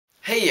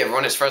Hey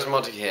everyone, it's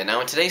phrasmotica here.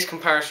 Now in today's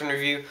comparison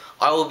review,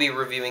 I will be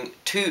reviewing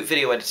two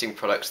video editing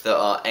products that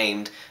are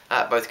aimed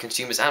at both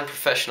consumers and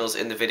professionals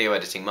in the video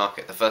editing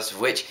market. The first of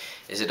which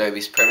is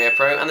Adobe's Premiere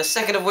Pro, and the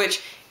second of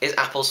which is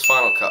Apple's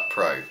Final Cut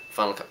Pro.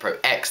 Final Cut Pro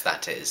X,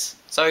 that is.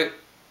 So,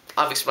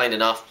 I've explained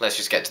enough, let's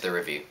just get to the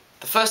review.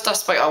 The first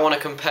aspect I want to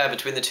compare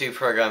between the two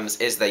programs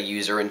is their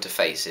user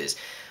interfaces.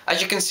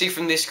 As you can see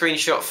from this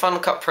screenshot, Final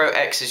Cut Pro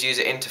X's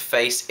user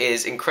interface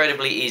is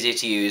incredibly easy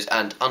to use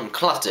and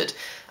uncluttered,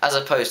 as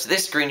opposed to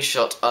this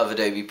screenshot of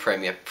Adobe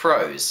Premiere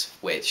Pro's,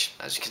 which,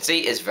 as you can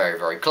see, is very,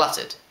 very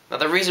cluttered. Now,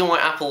 the reason why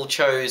Apple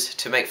chose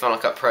to make Final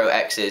Cut Pro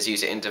X's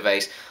user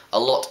interface a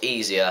lot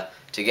easier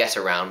to get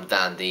around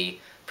than the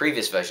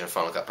previous version of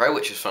Final Cut Pro,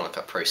 which was Final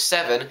Cut Pro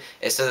 7,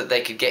 is so that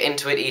they could get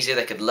into it easier,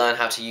 they could learn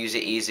how to use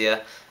it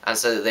easier, and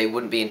so that they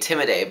wouldn't be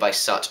intimidated by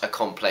such a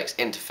complex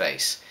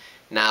interface.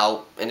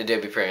 Now, in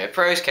Adobe Premiere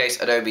Pro's case,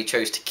 Adobe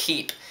chose to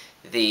keep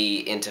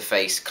the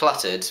interface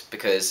cluttered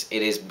because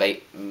it is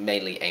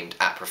mainly aimed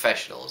at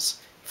professionals.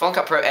 Final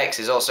Cut Pro X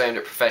is also aimed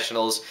at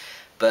professionals,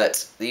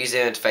 but the user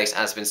interface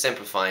has been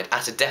simplified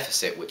at a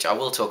deficit, which I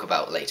will talk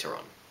about later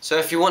on. So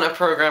if you want a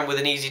program with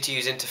an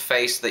easy-to-use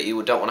interface that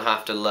you don't want to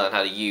have to learn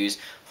how to use,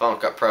 Final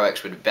Cut Pro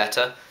X would be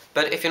better.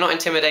 But if you're not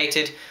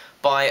intimidated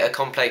by a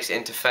complex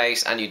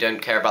interface and you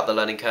don't care about the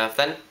learning curve,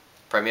 then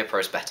Premiere Pro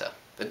is better.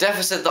 The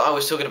deficit that I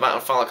was talking about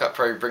on Final Cut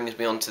Pro brings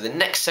me on to the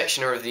next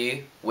section of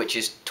review, which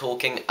is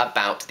talking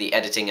about the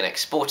editing and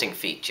exporting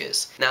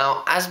features.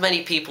 Now, as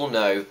many people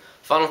know,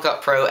 Final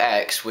Cut Pro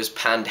X was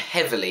panned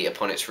heavily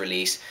upon its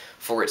release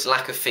for its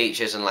lack of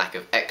features and lack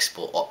of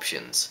export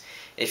options.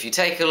 If you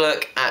take a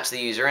look at the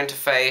user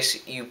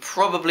interface, you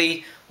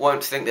probably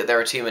won't think that there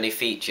are too many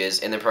features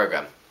in the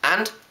program.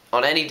 And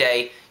on any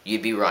day,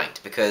 you'd be right,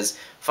 because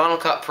Final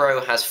Cut Pro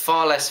has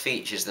far less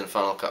features than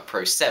Final Cut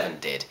Pro 7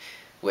 did,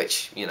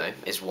 which, you know,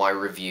 is why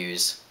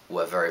reviews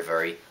were very,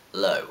 very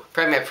low.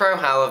 Premiere Pro,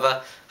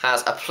 however,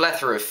 has a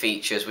plethora of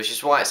features, which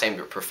is why it's aimed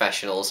at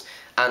professionals,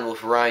 and will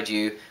provide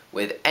you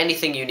with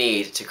anything you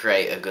need to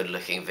create a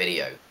good-looking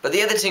video. But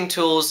the editing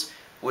tools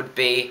would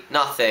be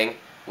nothing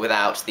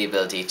without the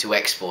ability to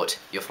export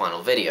your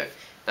final video.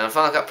 Now in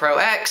Final Cut Pro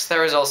X,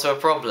 there is also a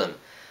problem.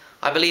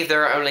 I believe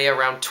there are only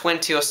around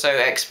 20 or so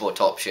export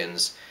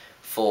options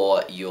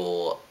for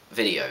your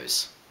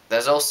videos.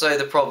 There's also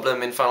the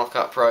problem in Final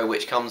Cut Pro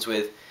which comes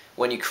with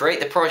when you create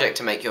the project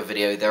to make your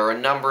video, there are a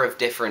number of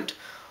different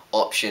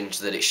options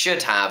that it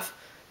should have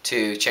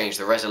to change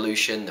the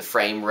resolution, the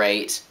frame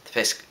rate, the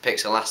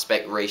pixel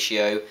aspect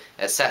ratio,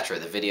 etc.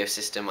 The video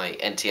system, like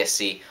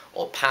NTSC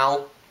or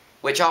PAL,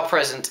 which are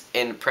present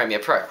in Premiere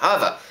Pro.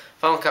 However,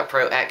 Final Cut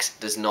Pro X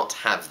does not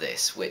have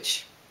this,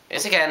 which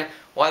is again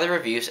why the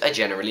reviews are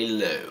generally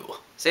low.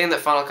 Seeing that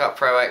Final Cut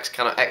Pro X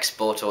cannot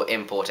export or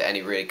import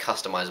any really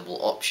customizable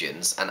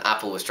options, and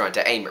Apple was trying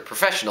to aim at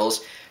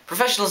professionals,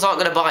 professionals aren't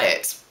going to buy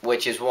it,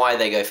 which is why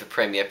they go for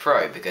Premiere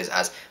Pro, because it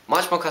has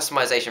much more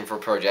customization for a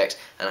project,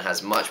 and it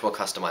has much more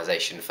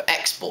customization for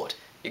export.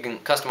 You can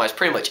customize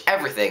pretty much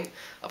everything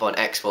upon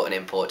export and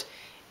import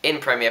in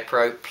Premiere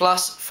Pro,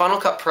 plus Final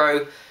Cut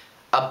Pro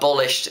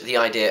abolished the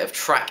idea of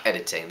track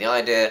editing, the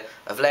idea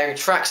of layering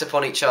tracks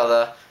upon each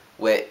other,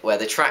 where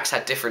the tracks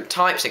had different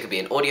types. It could be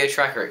an audio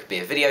track or it could be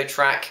a video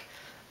track,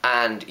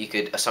 and you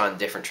could assign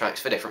different tracks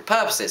for different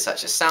purposes,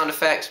 such as sound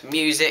effects,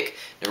 music,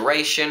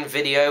 narration,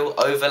 video,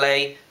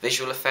 overlay,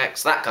 visual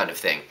effects, that kind of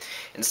thing.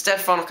 Instead,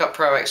 Final Cut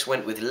Pro X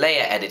went with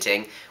layer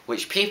editing,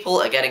 which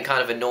people are getting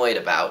kind of annoyed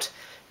about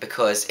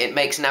because it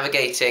makes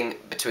navigating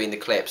between the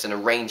clips and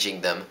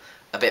arranging them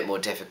a bit more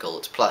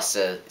difficult, plus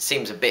it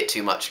seems a bit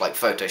too much like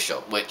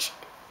Photoshop, which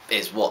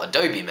is what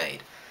Adobe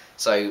made,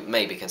 so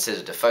maybe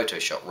considered a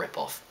Photoshop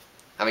rip-off.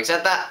 Having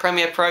said that,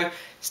 Premiere Pro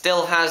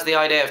still has the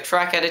idea of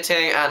track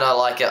editing, and I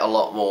like it a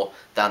lot more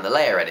than the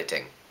layer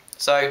editing.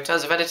 So, in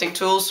terms of editing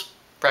tools,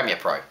 Premiere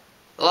Pro.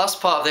 The last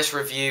part of this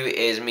review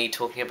is me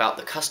talking about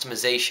the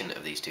customization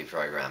of these two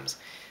programs.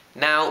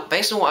 Now,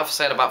 based on what I've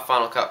said about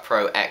Final Cut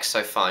Pro X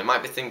so far, you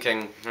might be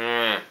thinking,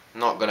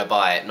 not gonna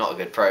buy it, not a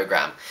good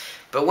program.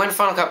 But when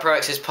Final Cut Pro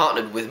X is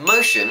partnered with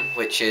Motion,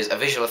 which is a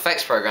visual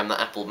effects program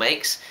that Apple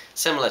makes,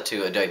 similar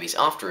to Adobe's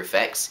After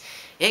Effects,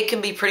 it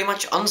can be pretty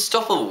much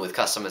unstoppable with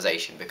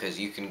customization, because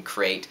you can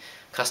create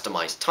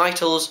customized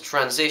titles,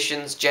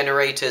 transitions,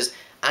 generators,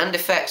 and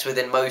effects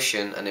within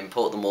Motion and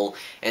import them all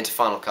into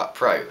Final Cut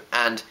Pro.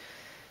 And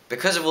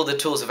because of all the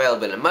tools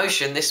available in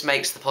Motion, this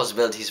makes the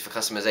possibilities for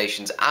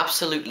customizations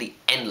absolutely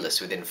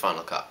endless within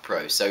Final Cut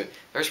Pro. So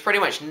there's pretty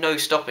much no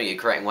stopping you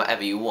creating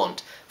whatever you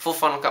want for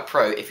Final Cut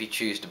Pro if you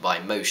choose to buy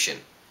Motion.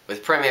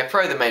 With Premiere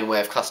Pro, the main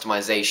way of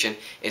customization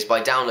is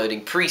by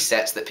downloading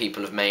presets that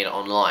people have made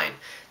online.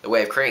 The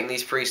way of creating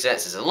these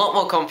presets is a lot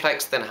more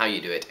complex than how you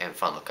do it in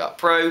Final Cut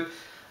Pro,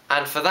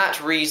 and for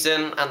that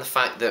reason, and the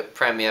fact that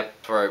Premiere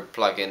Pro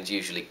plugins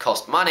usually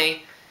cost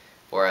money,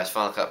 whereas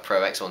Final Cut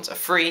Pro X ones are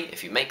free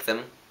if you make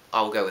them,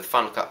 I will go with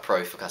Final Cut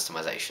Pro for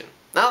customization.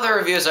 Now the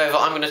review is over,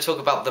 I'm going to talk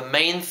about the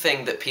main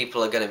thing that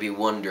people are going to be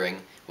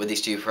wondering with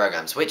these two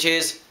programs, which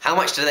is how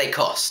much do they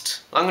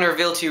cost? I'm going to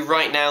reveal to you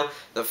right now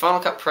that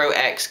Final Cut Pro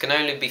X can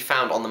only be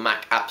found on the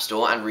Mac App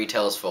Store and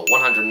retails for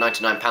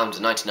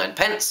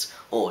 £199.99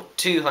 or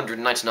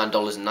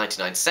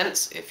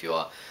 $299.99 if you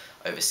are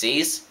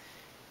overseas.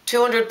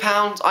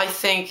 £200 I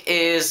think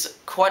is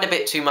quite a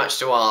bit too much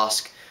to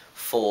ask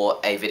for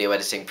a video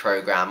editing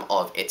program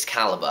of its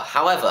caliber.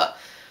 However,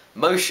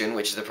 Motion,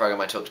 which is the program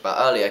I talked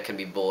about earlier, can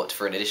be bought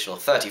for an additional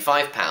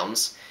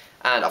 £35.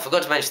 And I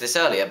forgot to mention this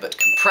earlier, but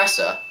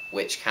Compressor,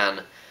 which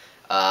can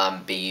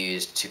be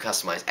used to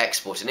customize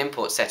export and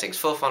import settings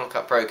for Final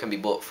Cut Pro, can be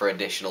bought for an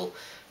additional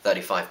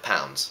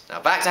 £35.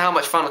 Now back to how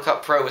much Final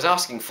Cut Pro was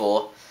asking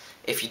for.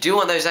 If you do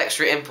want those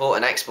extra import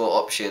and export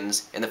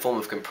options in the form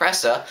of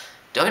Compressor,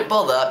 don't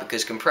bother,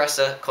 because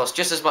Compressor costs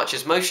just as much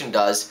as Motion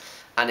does,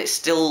 and it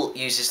still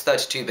uses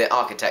 32-bit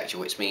architecture,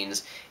 which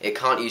means it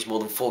can't use more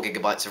than 4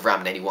 GB of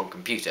RAM in any one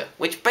computer,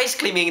 which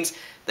basically means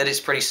that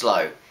it's pretty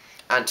slow.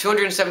 And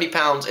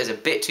 £270 is a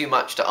bit too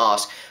much to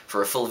ask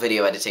for a full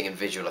video editing and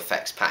visual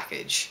effects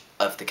package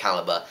of the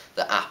caliber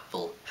that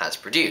Apple has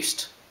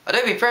produced.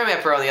 Adobe Premiere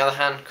Pro, on the other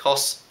hand,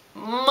 costs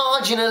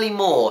marginally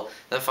more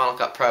than Final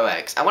Cut Pro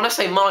X. And when I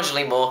say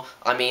marginally more,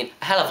 I mean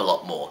a hell of a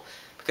lot more,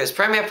 because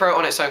Premiere Pro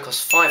on its own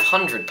costs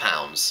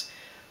 £500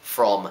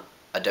 from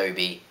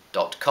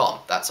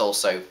Adobe.com. That's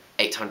also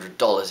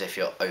 $800 if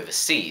you're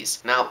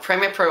overseas. Now,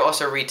 Premiere Pro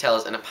also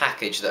retails in a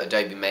package that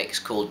Adobe makes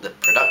called the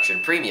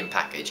Production Premium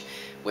Package,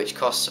 which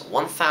costs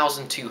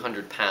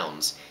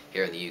 £1,200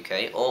 here in the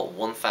UK, or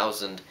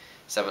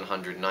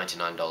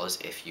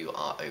 $1,799 if you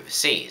are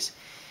overseas.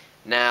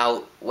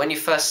 Now, when you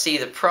first see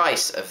the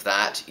price of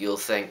that, you'll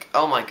think,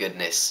 oh my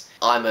goodness,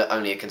 I'm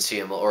only a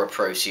consumer or a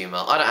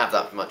prosumer. I don't have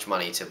that much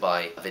money to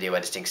buy a video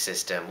editing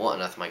system. What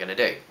on earth am I going to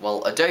do?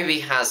 Well, Adobe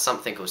has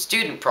something called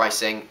student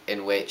pricing,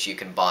 in which you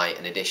can buy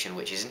an edition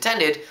which is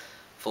intended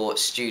for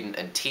student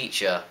and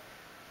teacher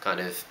kind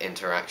of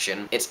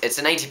interaction. It's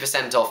an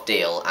 80% off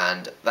deal,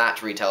 and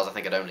that retails I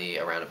think at only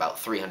around about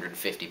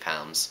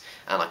 £350,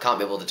 and I can't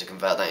be bothered to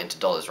convert that into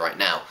dollars right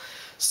now.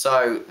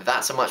 So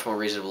that's a much more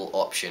reasonable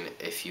option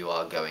if you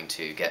are going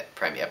to get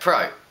Premiere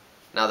Pro.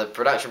 Now, the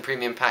Production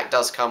Premium Pack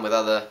does come with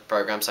other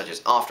programs such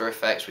as After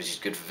Effects, which is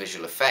good for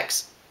visual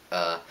effects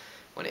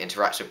when it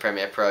interacts with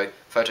Premiere Pro,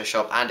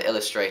 Photoshop and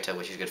Illustrator,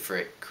 which is good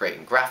for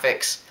creating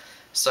graphics.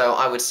 So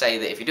I would say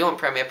that if you do want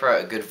Premiere Pro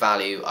at a good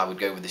value, I would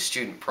go with the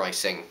student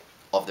pricing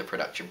of the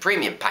Production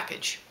Premium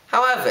package.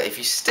 However, if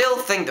you still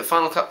think that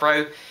Final Cut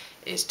Pro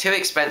is too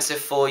expensive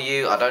for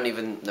you, I don't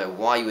even know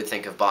why you would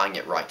think of buying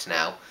it right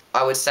now,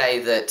 I would say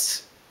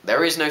that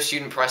there is no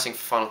student pricing for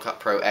Final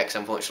Cut Pro X.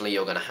 Unfortunately,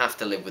 you're going to have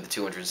to live with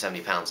the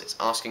 £270 it's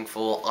asking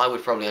for. I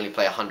would probably only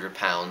pay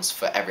 £100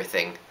 for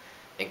everything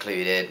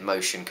included,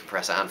 Motion,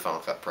 Compressor and Final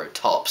Cut Pro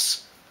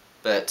tops.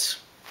 But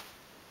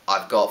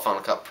I've got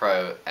Final Cut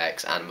Pro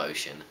X and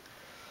Motion,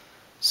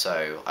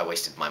 so I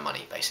wasted my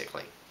money,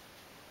 basically.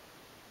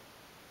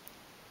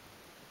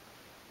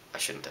 I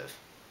shouldn't have.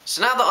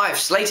 So now that I've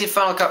slated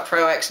Final Cut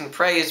Pro X and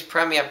praised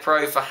Premiere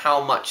Pro for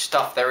how much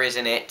stuff there is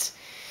in it,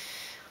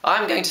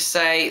 I'm going to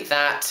say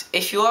that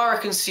if you are a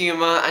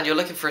consumer and you're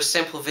looking for a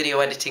simple video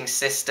editing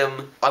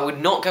system, I would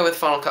not go with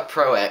Final Cut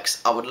Pro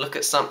X. I would look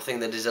at something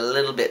that is a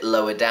little bit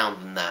lower down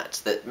than that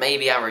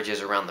maybe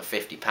averages around the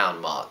 £50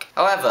 mark.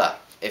 However,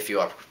 if you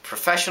are a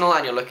professional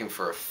and you're looking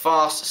for a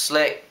fast,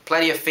 slick,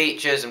 plenty of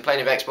features and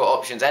plenty of export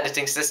options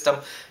editing system,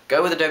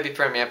 go with Adobe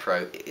Premiere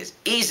Pro. It is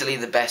easily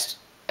the best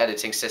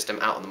editing system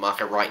out on the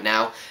market right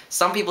now.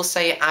 Some people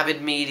say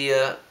Avid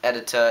Media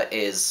Editor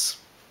is,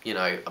 you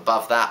know,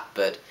 above that,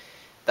 but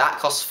that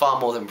costs far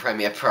more than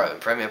Premiere Pro,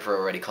 and Premiere Pro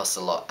already costs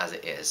a lot as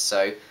it is.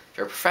 So if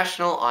you're a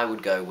professional, I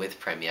would go with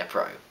Premiere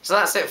Pro. So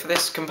that's it for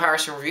this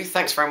comparison review.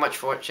 Thanks very much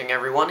for watching,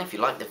 everyone. If you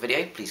liked the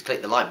video, please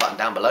click the like button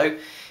down below.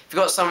 If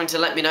you've got something to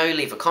let me know,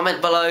 leave a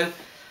comment below.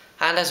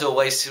 And as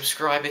always,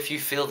 subscribe if you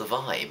feel the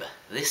vibe.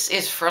 This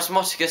is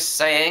Phrasmotica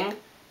saying,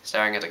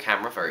 staring at a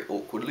camera very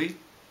awkwardly,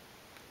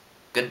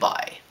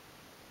 goodbye.